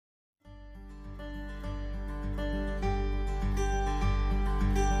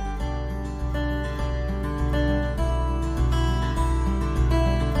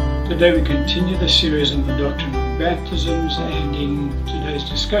Today we continue the series on the doctrine of baptisms, and in today's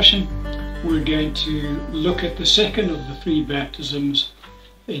discussion we're going to look at the second of the three baptisms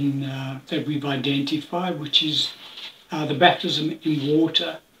that we've identified, which is the baptism in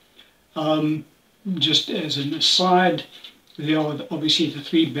water. Just as an aside, there are obviously the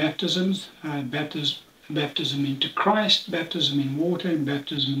three baptisms, baptism into Christ, baptism in water, and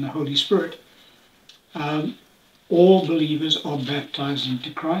baptism in the Holy Spirit. All believers are baptized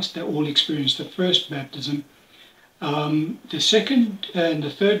into Christ. They all experience the first baptism. The second and the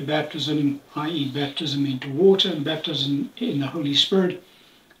third baptism, i.e. baptism into water and baptism in the Holy Spirit,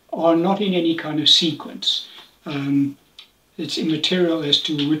 are not in any kind of sequence. It's immaterial as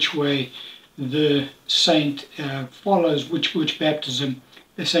to which way the saint follows, which baptism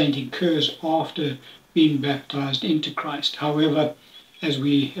the saint incurs after being baptized into Christ. However, as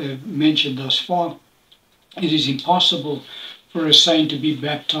we have mentioned thus far, it is impossible for a saint to be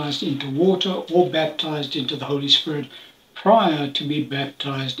baptized into water or baptized into the Holy Spirit prior to be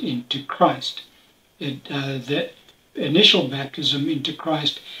baptized into Christ. The initial baptism into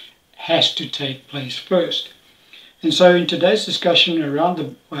Christ has to take place first. And so in today's discussion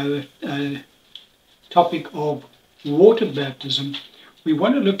around the topic of water baptism, we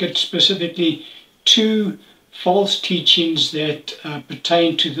want to look at specifically two false teachings that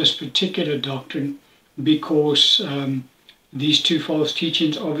pertain to this particular doctrine, because these two false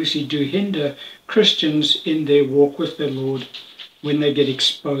teachings obviously do hinder Christians in their walk with the Lord when they get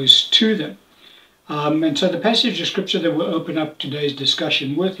exposed to them. And so the passage of Scripture that we'll open up today's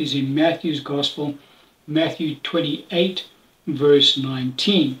discussion with is in Matthew's Gospel, Matthew 28, verse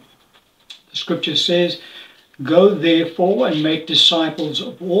 19. The Scripture says, "Go therefore and make disciples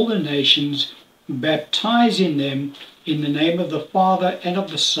of all the nations, baptizing them in the name of the Father and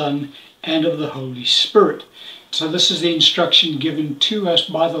of the Son and of the Holy Spirit." So this is the instruction given to us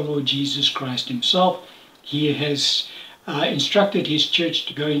by the Lord Jesus Christ himself. He has instructed his church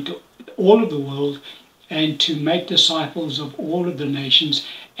to go into all of the world and to make disciples of all of the nations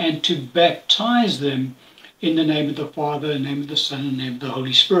and to baptize them in the name of the Father, in the name of the Son, and the name of the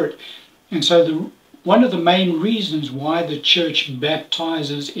Holy Spirit. And so one of the main reasons why the church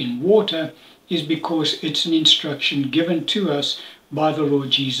baptizes in water is because it's an instruction given to us by the Lord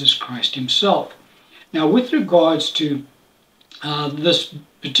Jesus Christ himself. Now, with regards to this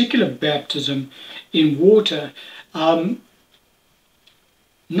particular baptism in water, not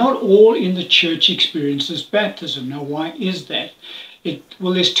all in the church experiences baptism. Now, why is that?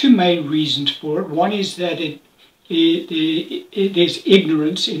 Well, there's two main reasons for it. One is that there's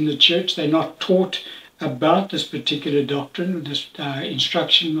ignorance in the church. They're not taught about this particular doctrine, this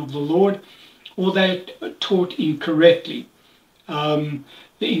instruction of the Lord, or they're taught incorrectly.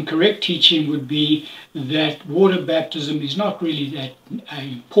 The incorrect teaching would be that water baptism is not really that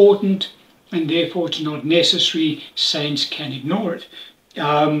important, and therefore it's not necessary. Saints can ignore it.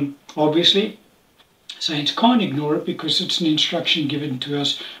 Obviously, saints can't ignore it because it's an instruction given to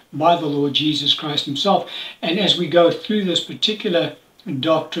us by the Lord Jesus Christ himself. And as we go through this particular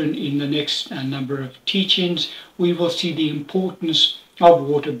doctrine in the next number of teachings, we will see the importance of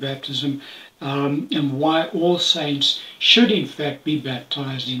water baptism and why all saints should in fact be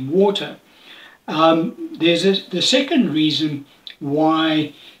baptized in water. The second reason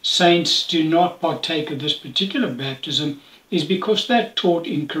why saints do not partake of this particular baptism is because they're taught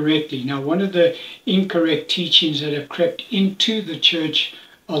incorrectly. Now, one of the incorrect teachings that have crept into the church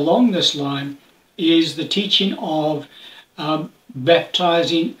along this line is the teaching of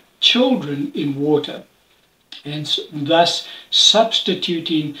baptizing children in water, and thus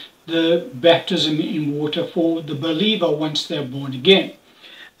substituting the baptism in water for the believer once they're born again.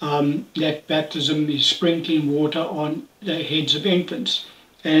 That baptism is sprinkling water on the heads of infants.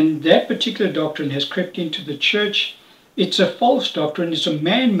 And that particular doctrine has crept into the church. It's a false doctrine. It's a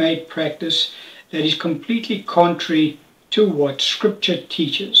man-made practice that is completely contrary to what Scripture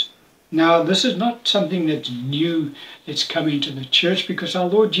teaches. Now, this is not something that's new that's come into the church, because our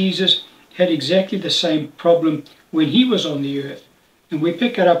Lord Jesus had exactly the same problem when he was on the earth. And we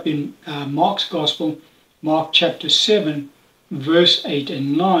pick it up in Mark's Gospel, Mark chapter 7, verse 8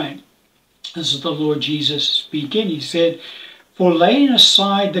 and 9. This is the Lord Jesus speaking. He said, "For laying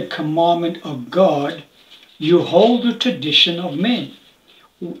aside the commandment of God, you hold the tradition of men,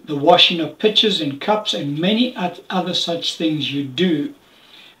 the washing of pitchers and cups, and many other such things you do."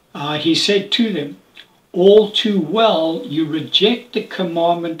 He said to them, "All too well you reject the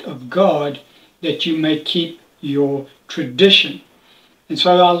commandment of God that you may keep your tradition." And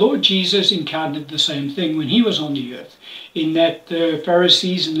so our Lord Jesus encountered the same thing when he was on the earth, in that the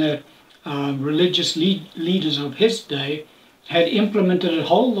Pharisees and the religious leaders of his day had implemented a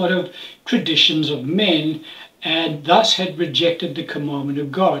whole lot of traditions of men and thus had rejected the commandment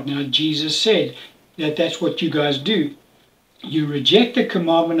of God. Now, Jesus said that that's what you guys do. You reject the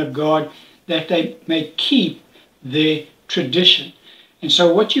commandment of God that they may keep their tradition. And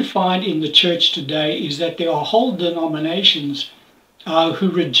so what you find in the church today is that there are whole denominations who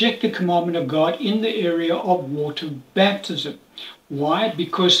reject the commandment of God in the area of water baptism. Why?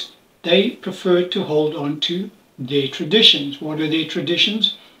 Because they prefer to hold on to their traditions. What are their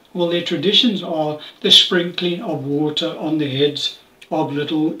traditions? Well, their traditions are the sprinkling of water on the heads of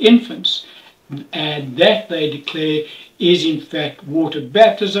little infants. And that, they declare, is in fact water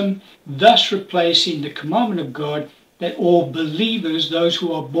baptism, thus replacing the commandment of God that all believers, those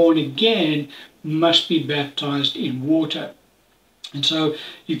who are born again, must be baptized in water. And so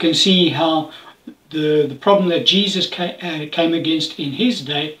you can see how the problem that Jesus came against in his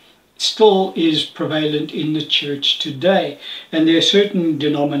day still is prevalent in the church today. And there are certain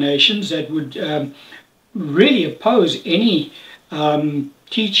denominations that would really oppose any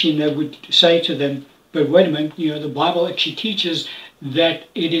teaching that would say to them, but wait a minute, the Bible actually teaches that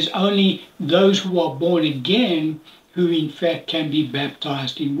it is only those who are born again who in fact can be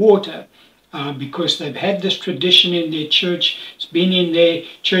baptized in water. Because they've had this tradition in their church. It's been in their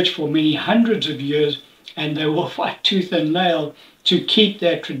church for many hundreds of years, and they will fight tooth and nail to keep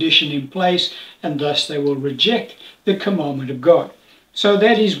that tradition in place, and thus they will reject the commandment of God. So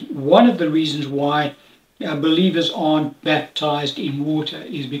that is one of the reasons why believers aren't baptized in water,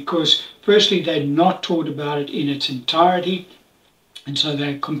 is because firstly they're not taught about it in its entirety, and so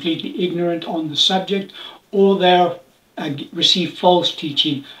they're completely ignorant on the subject, or they're receive false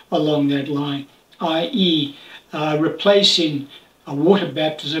teaching along that line, i.e. Replacing a water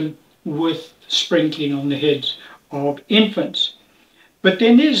baptism with sprinkling on the heads of infants. But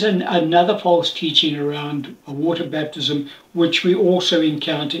then there's another false teaching around a water baptism which we also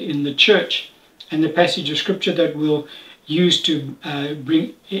encounter in the church. And the passage of scripture that we'll use to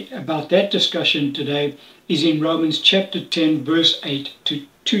bring about that discussion today is in Romans chapter 10 verse 8 to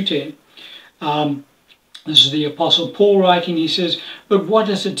 2:10. This is the Apostle Paul writing. He says, "But what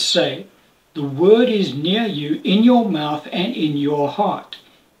does it say? The word is near you, in your mouth and in your heart.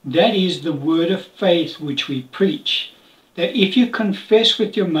 That is the word of faith which we preach. That if you confess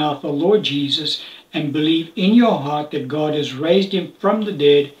with your mouth the Lord Jesus and believe in your heart that God has raised him from the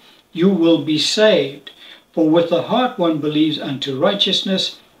dead, you will be saved. For with the heart one believes unto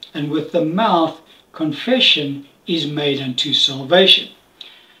righteousness, and with the mouth confession is made unto salvation."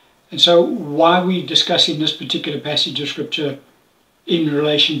 And so why are we discussing this particular passage of scripture in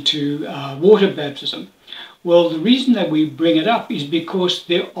relation to water baptism? Well, the reason that we bring it up is because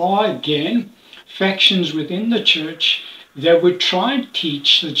there are, again, factions within the church that would try and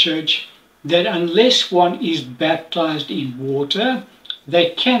teach the church that unless one is baptized in water,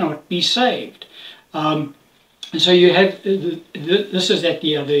 they cannot be saved. And so you have, this is at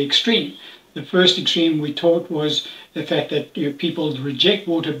the other extreme. The first extreme we taught was the fact that people reject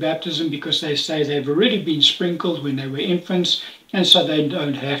water baptism because they say they've already been sprinkled when they were infants, and so they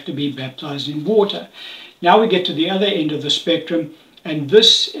don't have to be baptized in water. Now we get to the other end of the spectrum, and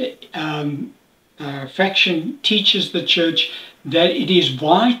this faction teaches the church that it is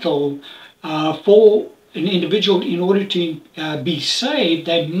vital for an individual, in order to be saved,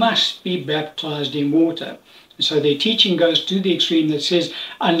 they must be baptized in water. So their teaching goes to the extreme that says,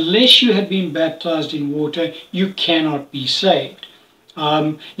 unless you have been baptized in water, you cannot be saved.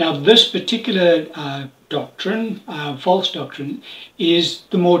 Now this particular doctrine, false doctrine, is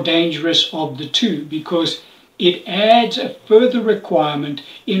the more dangerous of the two, because it adds a further requirement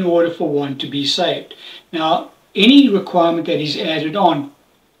in order for one to be saved. Now, any requirement that is added on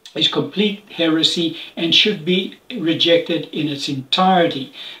is complete heresy and should be rejected in its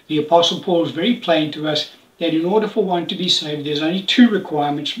entirety. The Apostle Paul is very plain to us that in order for one to be saved, there's only two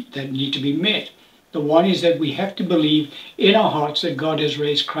requirements that need to be met. The one is that we have to believe in our hearts that God has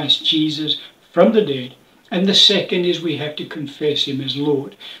raised Christ Jesus from the dead. And the second is we have to confess him as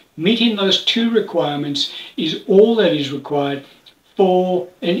Lord. Meeting those two requirements is all that is required for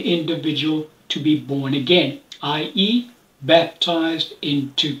an individual to be born again, i.e. baptized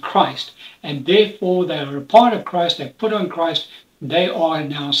into Christ. And therefore they are a part of Christ, they put on Christ, they are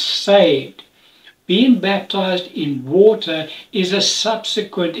now saved. Being baptized in water is a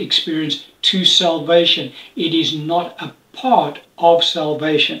subsequent experience to salvation. It is not a part of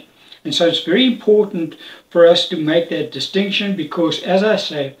salvation. And so it's very important for us to make that distinction, because, as I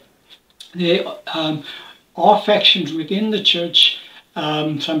say, there are factions within the church,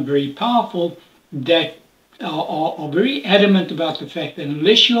 some very powerful, that are very adamant about the fact that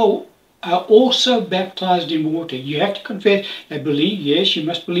unless you're are also baptized in water. You have to confess. They believe, yes, you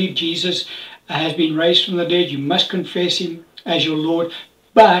must believe Jesus has been raised from the dead. You must confess him as your Lord.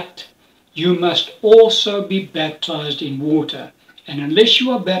 But you must also be baptized in water. And unless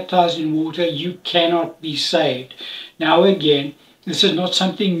you are baptized in water, you cannot be saved. Now again, this is not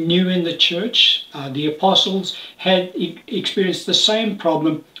something new in the church. The apostles had experienced the same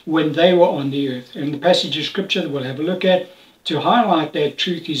problem when they were on the earth. And the passage of scripture that we'll have a look at to highlight that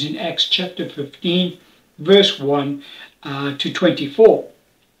truth is in Acts chapter 15, verse 1 to 24.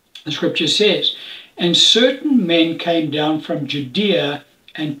 The scripture says, "And certain men came down from Judea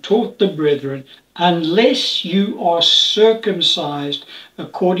and taught the brethren, unless you are circumcised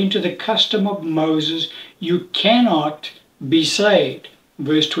according to the custom of Moses, you cannot be saved."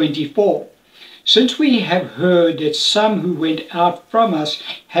 Verse 24. "Since we have heard that some who went out from us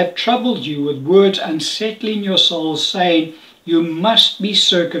have troubled you with words unsettling your souls, saying, you must be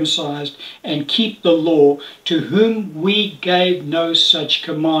circumcised and keep the law, to whom we gave no such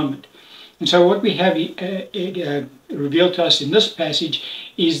commandment." And so what we have revealed to us in this passage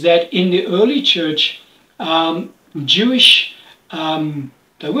is that in the early church, Jewish,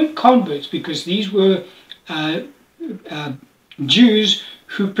 they weren't converts, because these were Jews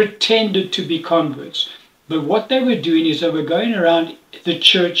who pretended to be converts. But what they were doing is they were going around the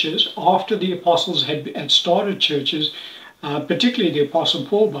churches after the apostles had started churches, particularly the Apostle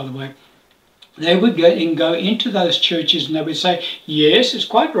Paul, by the way. They would go into those churches and they would say, yes, it's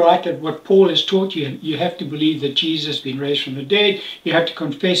quite right that what Paul has taught you. You have to believe that Jesus has been raised from the dead. You have to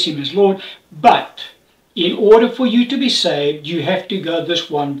confess him as Lord. But in order for you to be saved, you have to go this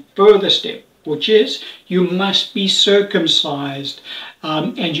one further step, which is you must be circumcised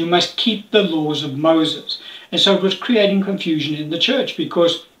and you must keep the laws of Moses. And so it was creating confusion in the church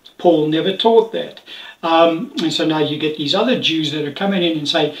because Paul never taught that. And so now you get these other Jews that are coming in and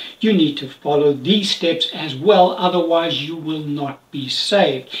say, you need to follow these steps as well, otherwise you will not be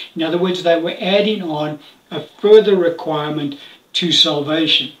saved. In other words, they were adding on a further requirement to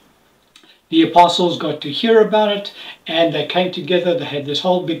salvation. The apostles got to hear about it, and they came together, they had this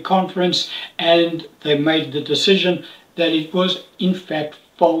whole big conference, and they made the decision that it was in fact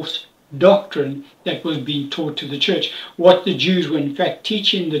false doctrine that was being taught to the church. What the Jews were in fact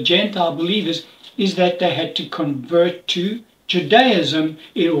teaching the Gentile believers is that they had to convert to Judaism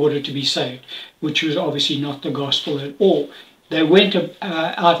in order to be saved, which was obviously not the gospel at all. They went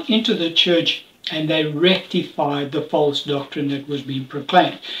out into the church and they rectified the false doctrine that was being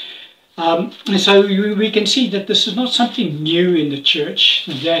proclaimed. And so we can see that this is not something new in the church,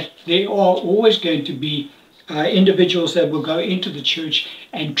 that there are always going to be individuals that will go into the church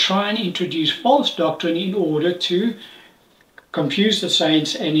and try and introduce false doctrine in order to confuse the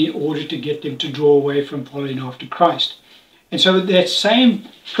saints and in order to get them to draw away from following after Christ. And so that same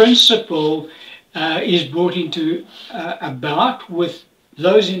principle is brought into about with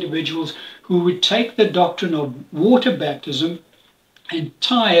those individuals who would take the doctrine of water baptism and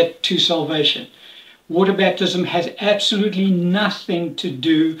tie it to salvation. Water baptism has absolutely nothing to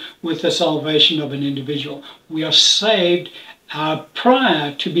do with the salvation of an individual. We are saved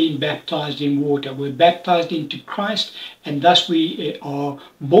prior to being baptized in water. We're baptized into Christ, and thus we are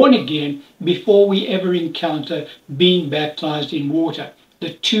born again before we ever encounter being baptized in water.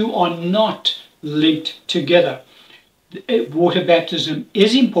 The two are not linked together. Water baptism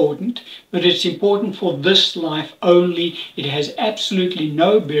is important, but it's important for this life only. It has absolutely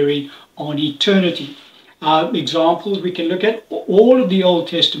no bearing on eternity. Examples we can look at: all of the Old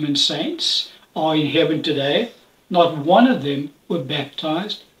Testament saints are in heaven today. Not one of them were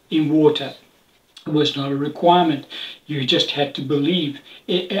baptized in water. It was not a requirement. You just had to believe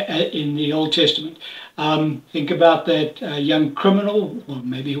in the Old Testament. Think about that young criminal, or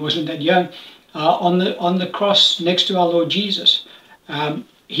maybe he wasn't that young, on the cross next to our Lord Jesus.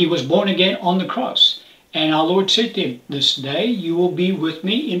 He was born again on the cross. And our Lord said to him, this day you will be with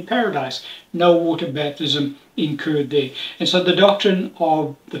me in paradise. No water baptism incurred there. And so the doctrine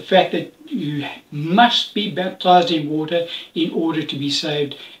of the fact that you must be baptized in water in order to be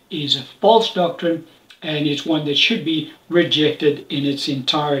saved is a false doctrine, and it's one that should be rejected in its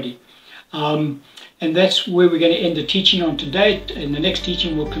entirety. And that's where we're going to end the teaching on today. And the next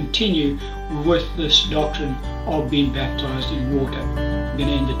teaching will continue with this doctrine of being baptized in water. We're going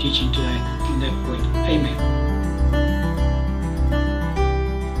to end the teaching today on that point. Amen.